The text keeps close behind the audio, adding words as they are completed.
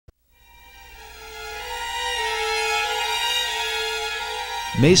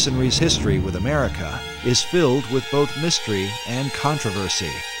Masonry's history with America is filled with both mystery and controversy.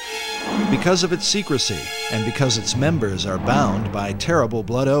 Because of its secrecy and because its members are bound by terrible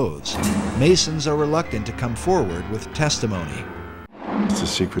blood oaths, Masons are reluctant to come forward with testimony. It's a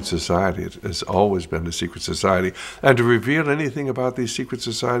secret society. It has always been a secret society. And to reveal anything about these secret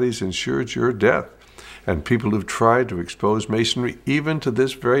societies ensures your death. And people who've tried to expose Masonry, even to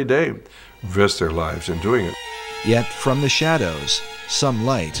this very day, risk their lives in doing it. Yet from the shadows, some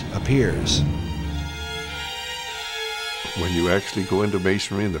light appears. When you actually go into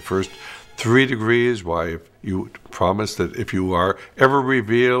Masonry in the first 3 degrees, why, if you promise that if you are ever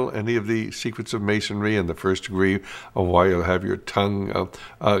reveal any of the secrets of Masonry in the first degree, why you'll have your tongue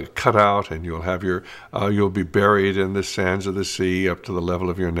cut out, and you'll have you'll be buried in the sands of the sea up to the level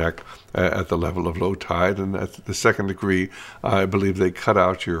of your neck at the level of low tide. And at the 2nd degree, I believe they cut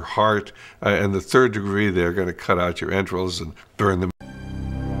out your heart, and the 3rd degree, they're going to cut out your entrails and burn them.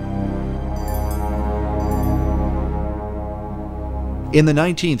 In the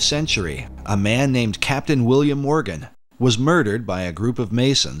 19th century, a man named Captain William Morgan was murdered by a group of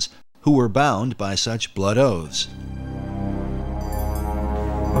Masons who were bound by such blood oaths.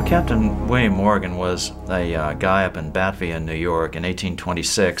 Well, Captain William Morgan was a guy up in Batavia, New York in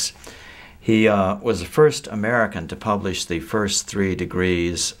 1826. He was the first American to publish the first 3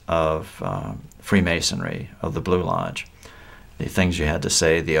 degrees of Freemasonry, of the Blue Lodge. The things you had to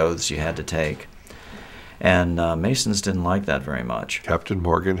say, the oaths you had to take. And Masons didn't like that very much. Captain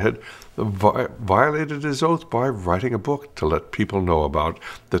Morgan had violated his oath by writing a book to let people know about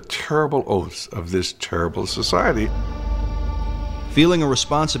the terrible oaths of this terrible society. Feeling a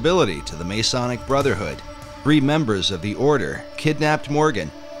responsibility to the Masonic Brotherhood, 3 members of the order kidnapped Morgan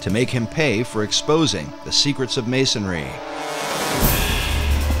to make him pay for exposing the secrets of Masonry.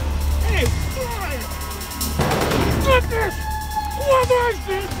 Hey, get this! What is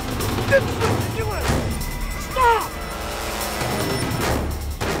this? Get do it! Stop!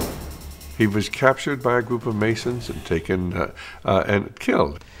 He was captured by a group of Masons and taken and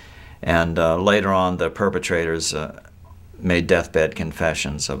killed. And later on, the perpetrators made deathbed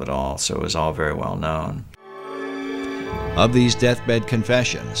confessions of it all, so it was all very well known. Of these deathbed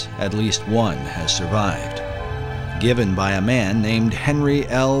confessions, at least one has survived, given by a man named Henry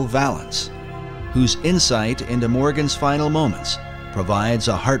L. Valance, whose insight into Morgan's final moments provides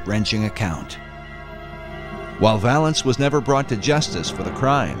a heart-wrenching account. While Valance was never brought to justice for the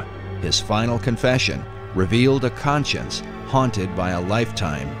crime, his final confession revealed a conscience haunted by a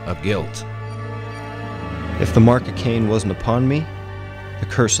lifetime of guilt. If the mark of Cain wasn't upon me, the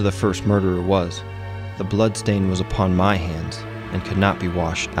curse of the first murderer was. The blood stain was upon my hands and could not be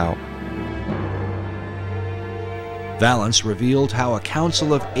washed out. Valance revealed how a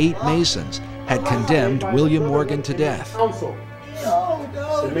council of 8 Masons had condemned William Morgan to death. Council.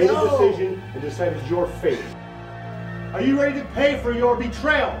 They made a decision and decided your fate. Are you ready to pay for your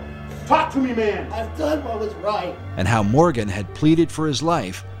betrayal? Talk to me, man. I've done what was right. And how Morgan had pleaded for his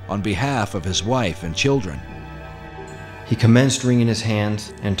life on behalf of his wife and children. He commenced wringing his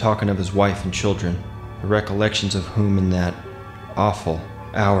hands and talking of his wife and children, the recollections of whom in that awful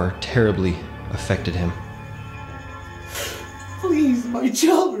hour terribly affected him. Please, my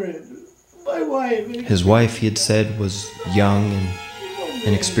children, my wife. His wife, he had said, was young and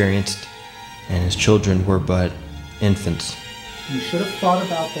inexperienced, and his children were but infants. You should have thought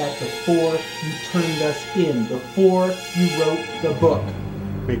about that before you turned us in, before you wrote the book.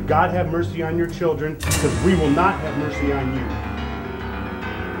 May God have mercy on your children, because we will not have mercy on you.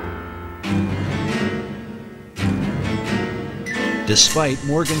 Despite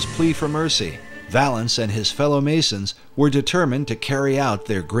Morgan's plea for mercy, Valance and his fellow Masons were determined to carry out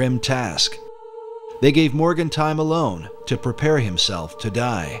their grim task. They gave Morgan time alone to prepare himself to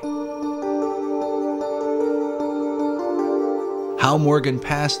die. How Morgan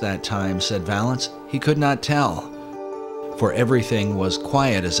passed that time, said Valance, he could not tell, for everything was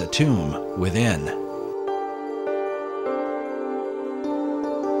quiet as a tomb within.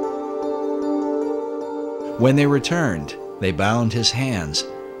 When they returned, they bound his hands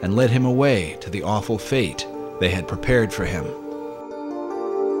and led him away to the awful fate they had prepared for him.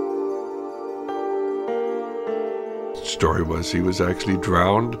 The story was he was actually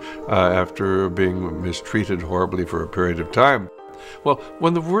drowned after being mistreated horribly for a period of time. Well,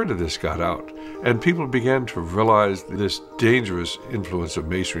 when the word of this got out, and people began to realize this dangerous influence of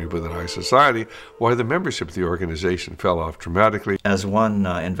Masonry within our society, why the membership of the organization fell off dramatically. As one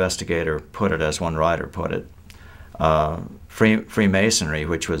investigator put it, as one writer put it, Freemasonry,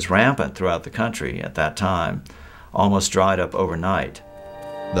 which was rampant throughout the country at that time, almost dried up overnight.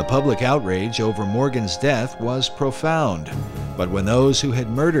 The public outrage over Morgan's death was profound. But when those who had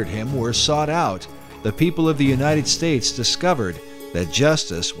murdered him were sought out, the people of the United States discovered that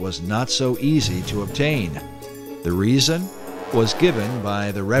justice was not so easy to obtain. The reason was given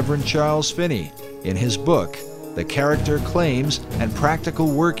by the Reverend Charles Finney in his book, The Character, Claims, and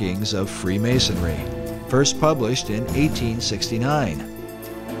Practical Workings of Freemasonry, first published in 1869.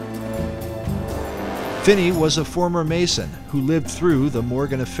 Finney was a former Mason who lived through the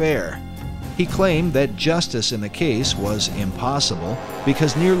Morgan affair. He claimed that justice in the case was impossible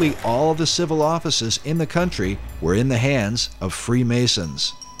because nearly all the civil offices in the country were in the hands of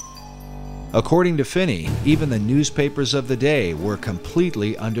Freemasons. According to Finney, even the newspapers of the day were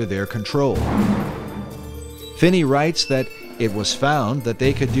completely under their control. Finney writes that it was found that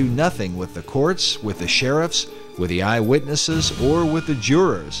they could do nothing with the courts, with the sheriffs, with the eyewitnesses, or with the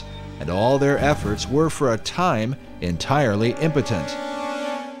jurors, and all their efforts were for a time entirely impotent.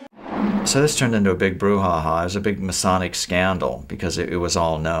 So this turned into a big brouhaha. It was a big Masonic scandal because it was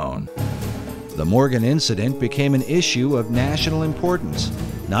all known. The Morgan incident became an issue of national importance,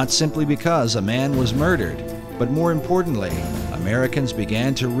 not simply because a man was murdered, but more importantly, Americans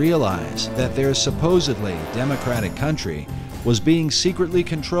began to realize that their supposedly democratic country was being secretly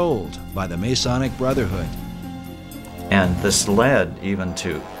controlled by the Masonic Brotherhood. And this led even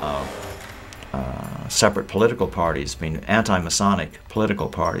to separate political parties, anti-Masonic political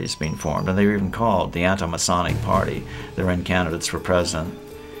parties being formed, and they were even called the Anti-Masonic Party. They ran candidates for president,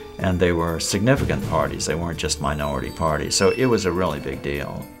 and they were significant parties. They weren't just minority parties, so it was a really big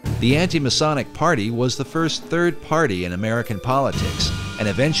deal. The Anti-Masonic Party was the first third party in American politics, and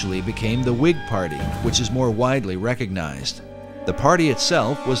eventually became the Whig Party, which is more widely recognized. The party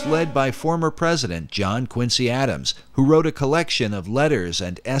itself was led by former President John Quincy Adams, who wrote a collection of letters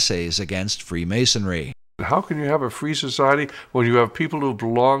and essays against Freemasonry. How can you have a free society when you have people who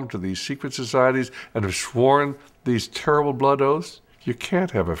belong to these secret societies and have sworn these terrible blood oaths? You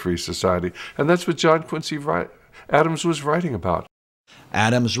can't have a free society. And that's what John Quincy Adams was writing about.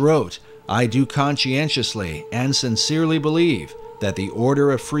 Adams wrote, "I do conscientiously and sincerely believe that the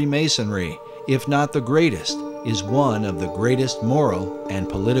order of Freemasonry, if not the greatest, is one of the greatest moral and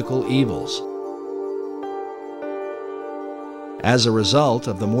political evils." As a result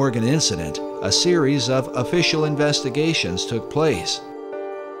of the Morgan incident, a series of official investigations took place.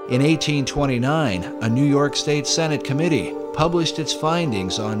 In 1829, a New York State Senate committee published its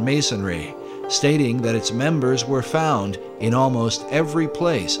findings on Masonry, stating that its members were found in almost every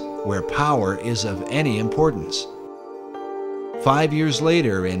place where power is of any importance. 5 years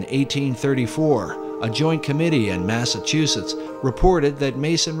later, in 1834, a joint committee in Massachusetts reported that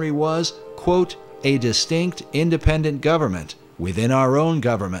Masonry was, quote, "a distinct independent government within our own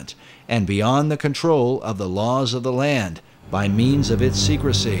government and beyond the control of the laws of the land by means of its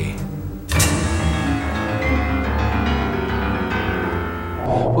secrecy."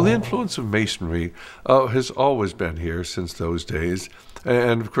 Well, the influence of Masonry has always been here since those days.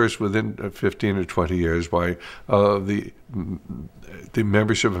 And of course, within 15 or 20 years, why the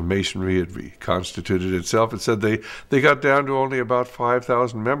membership of Masonry had reconstituted itself. It said they got down to only about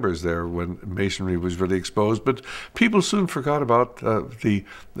 5,000 members there when Masonry was really exposed. But people soon forgot about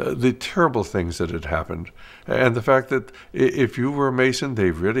the terrible things that had happened, and the fact that if you were a Mason,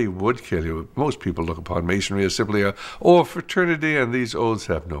 they really would kill you. Most people look upon Masonry as simply a fraternity, and these oaths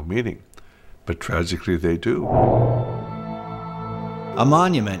have no meaning. But tragically, they do. A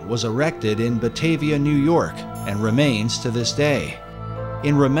monument was erected in Batavia, New York, and remains to this day,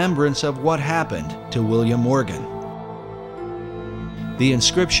 in remembrance of what happened to William Morgan. The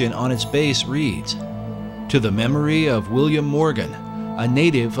inscription on its base reads, "To the memory of William Morgan, a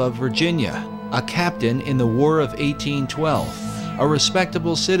native of Virginia, a captain in the War of 1812, a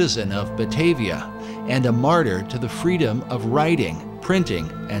respectable citizen of Batavia, and a martyr to the freedom of writing, printing,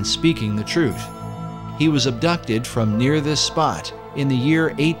 and speaking the truth. He was abducted from near this spot in the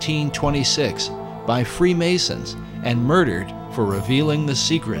year 1826 by Freemasons and murdered for revealing the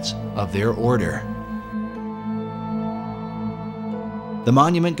secrets of their order." The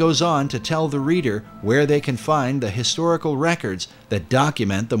monument goes on to tell the reader where they can find the historical records that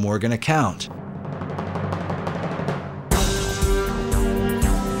document the Morgan account.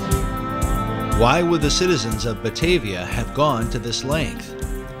 Why would the citizens of Batavia have gone to this length?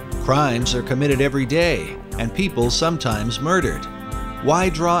 Crimes are committed every day, and people sometimes murdered. Why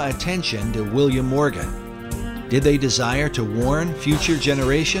draw attention to William Morgan? Did they desire to warn future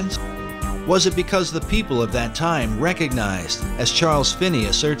generations? Was it because the people of that time recognized, as Charles Finney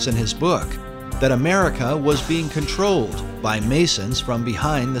asserts in his book, that America was being controlled by Masons from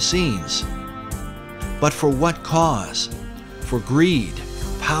behind the scenes? But for what cause? For greed,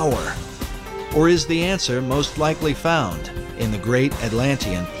 power. Or is the answer most likely found in the great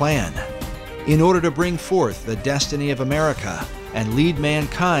Atlantean plan? In order to bring forth the destiny of America and lead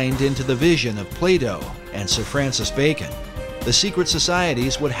mankind into the vision of Plato and Sir Francis Bacon, the secret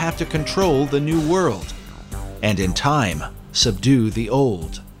societies would have to control the new world, and in time subdue the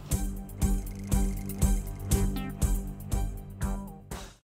old.